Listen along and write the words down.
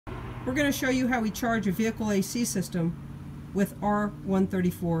We're going to show you how we charge a vehicle AC system with our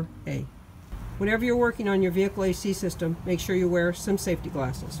 134a. Whenever you're working on your vehicle AC system, make sure you wear some safety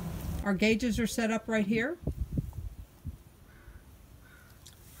glasses. Our gauges are set up right here.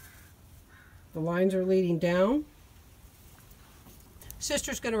 The lines are leading down.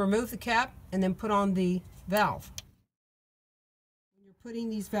 Sister's going to remove the cap and then put on the valve. When you're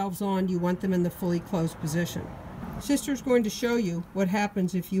putting these valves on, you want them in the fully closed position. Sister's going to show you what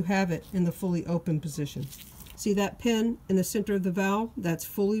happens if you have it in the fully open position. See that pin in the center of the valve? That's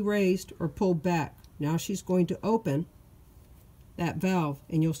fully raised or pulled back. Now she's going to open that valve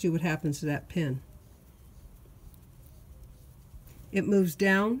and you'll see what happens to that pin. It moves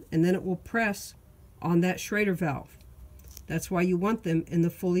down and then it will press on that Schrader valve. That's why you want them in the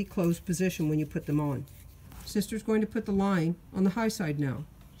fully closed position when you put them on. Sister's going to put the line on the high side now.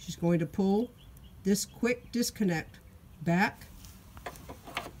 She's going to pull this quick disconnect back,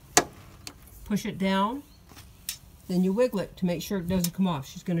 push it down, then you wiggle it to make sure it doesn't come off.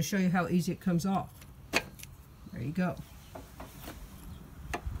 She's going to show you how easy it comes off. There you go.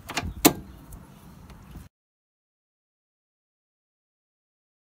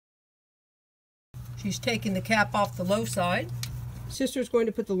 She's taking the cap off the low side. Sister's going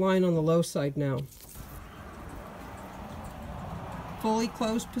to put the line on the low side now. Fully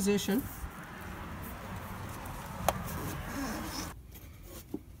closed position.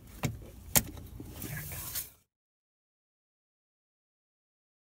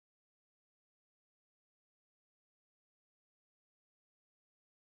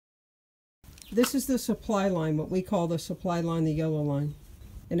 This is the supply line, what we call the supply line, the yellow line.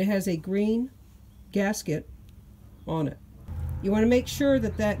 And it has a green gasket on it. You want to make sure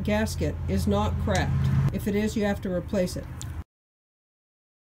that that gasket is not cracked. If it is, you have to replace it.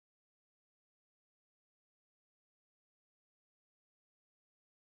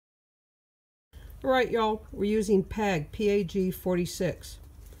 Alright y'all, we're using PAG, PAG 46.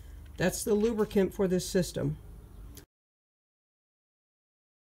 That's the lubricant for this system.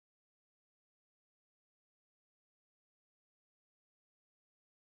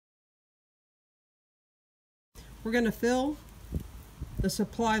 We're going to fill the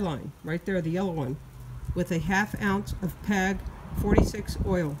supply line, right there, the yellow one, with a 1/2 ounce of PAG 46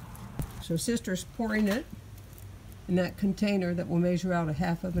 oil. So Sister's pouring it in that container that will measure out a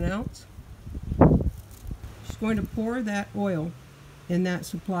 1/2 ounce. She's going to pour that oil in that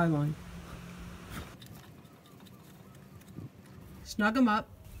supply line. Snug them up.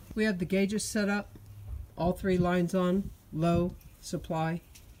 We have the gauges set up, all 3 lines on, low, supply,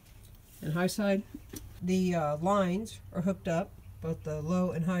 and high side. The lines are hooked up, both the low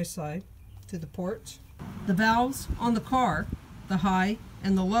and high side, to the ports. The valves on the car, the high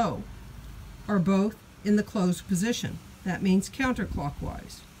and the low, are both in the closed position. That means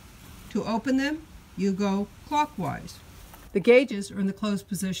counterclockwise. To open them, you go clockwise. The gauges are in the closed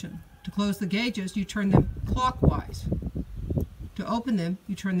position. To close the gauges, you turn them clockwise. To open them,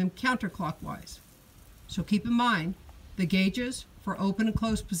 you turn them counterclockwise. So keep in mind, the gauges for open and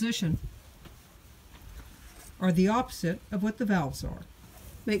closed position are the opposite of what the valves are.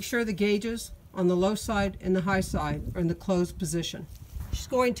 Make sure the gauges on the low side and the high side are in the closed position. She's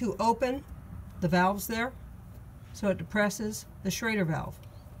going to open the valves there so it depresses the Schrader valve.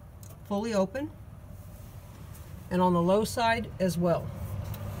 Fully open, and on the low side as well.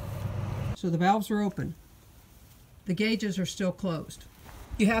 So the valves are open. The gauges are still closed.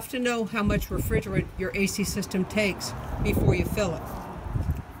 You have to know how much refrigerant your AC system takes before you fill it.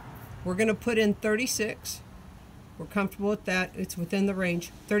 We're going to put in 36. We're comfortable with that. It's within the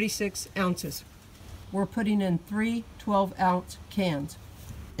range. 36 ounces. We're putting in 3 12-ounce cans.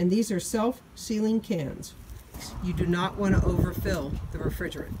 And these are self-sealing cans. You do not want to overfill the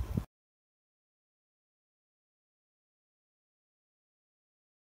refrigerant.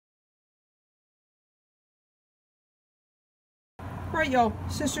 Alright y'all,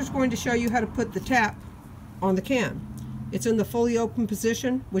 Sister's going to show you how to put the tap on the can. It's in the fully open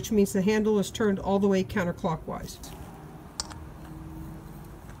position, which means the handle is turned all the way counterclockwise.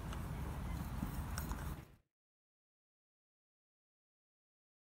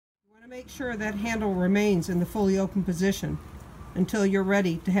 You want to make sure that handle remains in the fully open position until you're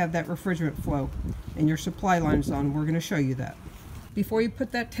ready to have that refrigerant flow and your supply line is on. We're going to show you that. Before you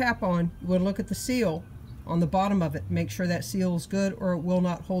put that tap on, you want to look at the seal on the bottom of it. Make sure that seal is good or it will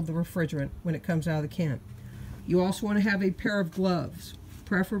not hold the refrigerant when it comes out of the can. You also want to have a pair of gloves,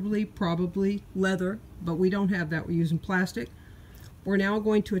 preferably, probably leather, but we don't have that. We're using plastic. We're now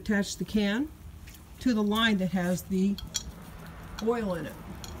going to attach the can to the line that has the oil in it.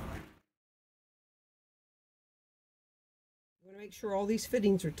 You want to make Make sure all these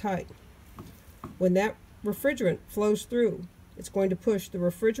fittings are tight. When that refrigerant flows through, it's going to push the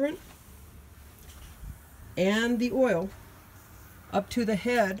refrigerant and the oil up to the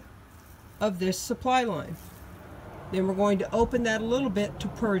head of this supply line. Then we're going to open that a little bit to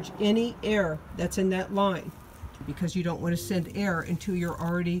purge any air that's in that line, because you don't want to send air into your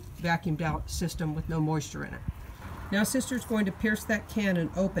already vacuumed out system with no moisture in it. Now Sister's going to pierce that can and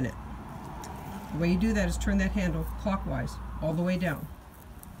open it. The way you do that is turn that handle clockwise all the way down.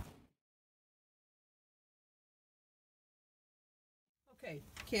 Okay,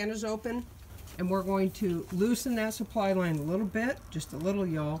 can is open, and we're going to loosen that supply line a little bit, just a little,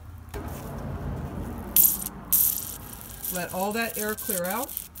 y'all. Let all that air clear out.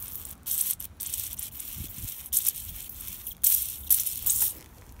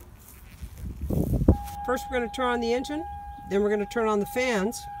 First we're going to turn on the engine, then we're going to turn on the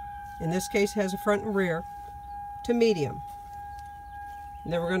fans. In this case it has a front and rear, to medium.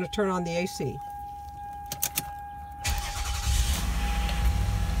 And then we're going to turn on the AC.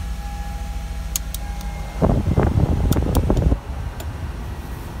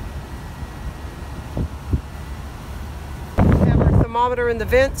 Thermometer in the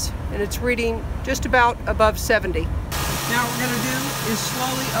vents, and it's reading just about above 70. Now what we're going to do is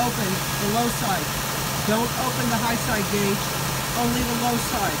slowly open the low side. Don't open the high side gauge, only the low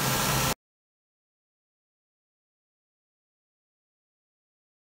side.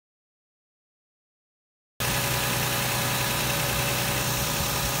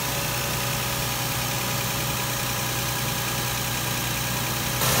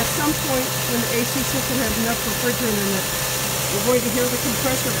 At some point when the AC system has enough refrigerant in it, we're going to hear the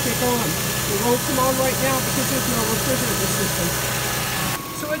compressor kick on. It won't come on right now because there's no refrigerant in the system.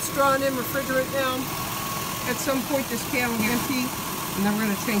 So it's drawing in refrigerant now. At some point this can will be empty, and then we're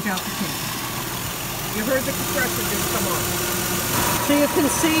going to change out the can. You heard the compressor just come on. So you can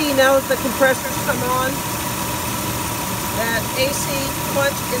see now that the compressor's come on, that AC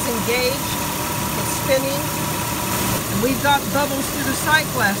clutch is engaged, it's spinning. And we've got bubbles through the sight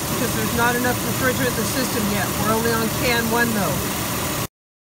glass because there's not enough refrigerant in the system yet. We're only on can 1 though.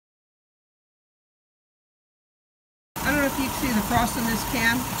 I don't know if you can see the frost in this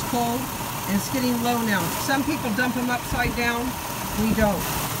can. It's cold and it's getting low now. Some people dump them upside down. We don't.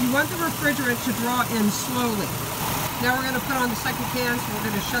 You want the refrigerant to draw in slowly. Now we're going to put on the second can, so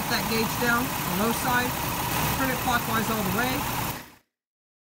we're going to shut that gauge down, the low side, turn it clockwise all the way.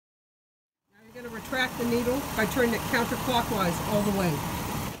 Going to retract the needle by turning it counterclockwise all the way.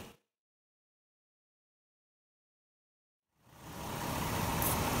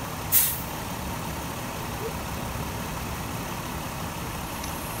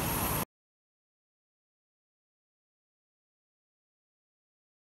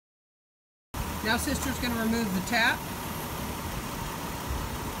 Now Sister's going to remove the tap.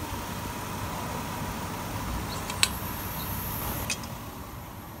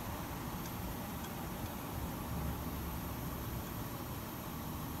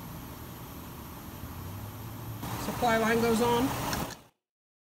 Supply line goes on. Now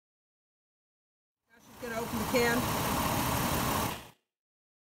she's going to open the can.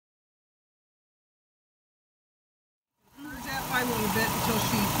 Purge that line a little bit until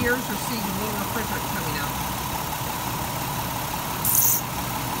she hears or sees a little refrigerant coming out.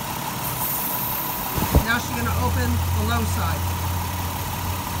 Now she's going to open the low side.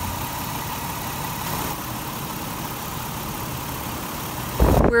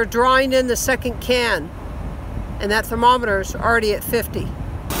 We're drawing in the second can, and that thermometer is already at 50. And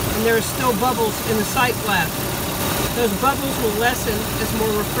there are still bubbles in the sight glass. Those bubbles will lessen as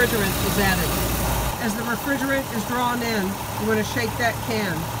more refrigerant is added. As the refrigerant is drawn in, you want to shake that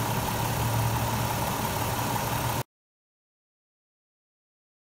can.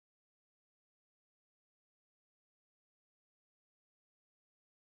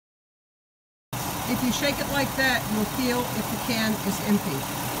 If you shake it like that, you'll feel if the can is empty.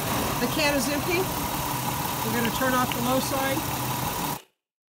 The can is empty. We're going to turn off the low side.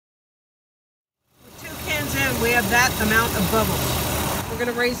 With 2 cans in, we have that amount of bubbles. We're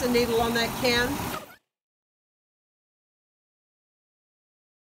going to raise the needle on that can.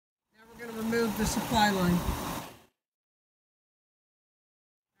 Now we're going to remove the supply line. Now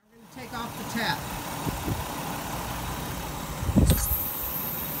we're going to take off the tap.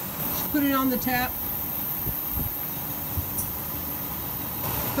 Just put it on the tap.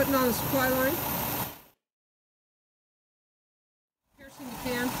 Put it on the supply line. Piercing the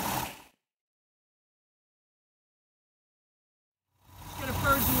can. Just going to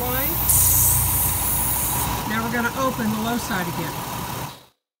purge the line. Now we're going to open the low side again.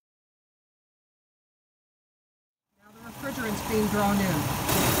 Now the refrigerant's being being drawn in.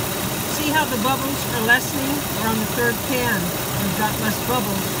 See how the bubbles are lessening? We're on the third can. We've got less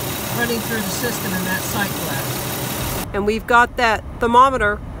bubbles running through the system in that sight glass. And we've got that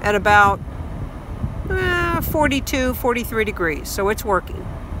thermometer at about 42, 43 degrees, so it's working.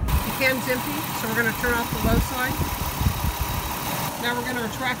 The can's empty, so we're going to turn off the low side. Now we're going to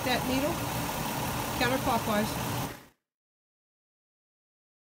retract that needle counterclockwise.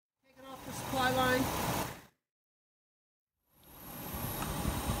 Take it off the supply line.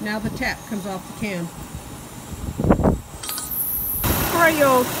 Now the tap comes off the can. Alright,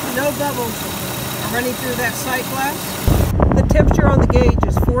 y'all, no bubbles are running through that sight glass. The temperature on the gauge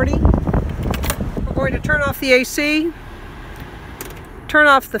is 40. We're going to turn off the AC, turn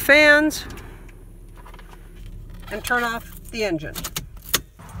off the fans, and turn off the engine.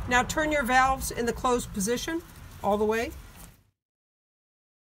 Now turn your valves in the closed position all the way.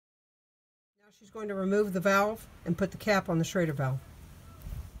 Now she's going to remove the valve and put the cap on the Schrader valve.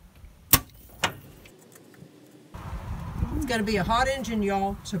 It's going to be a hot engine,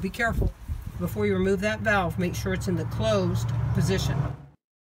 y'all, so be careful. Before you remove that valve, make sure it's in the closed position.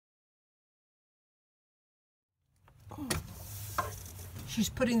 She's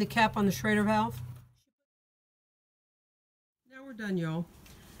putting the cap on the Schrader valve. Now we're done, y'all.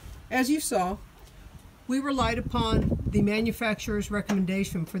 As you saw, we relied upon the manufacturer's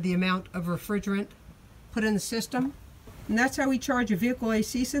recommendation for the amount of refrigerant put in the system. And that's how we charge a vehicle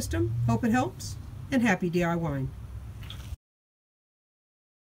AC system. Hope it helps, and happy DIYing.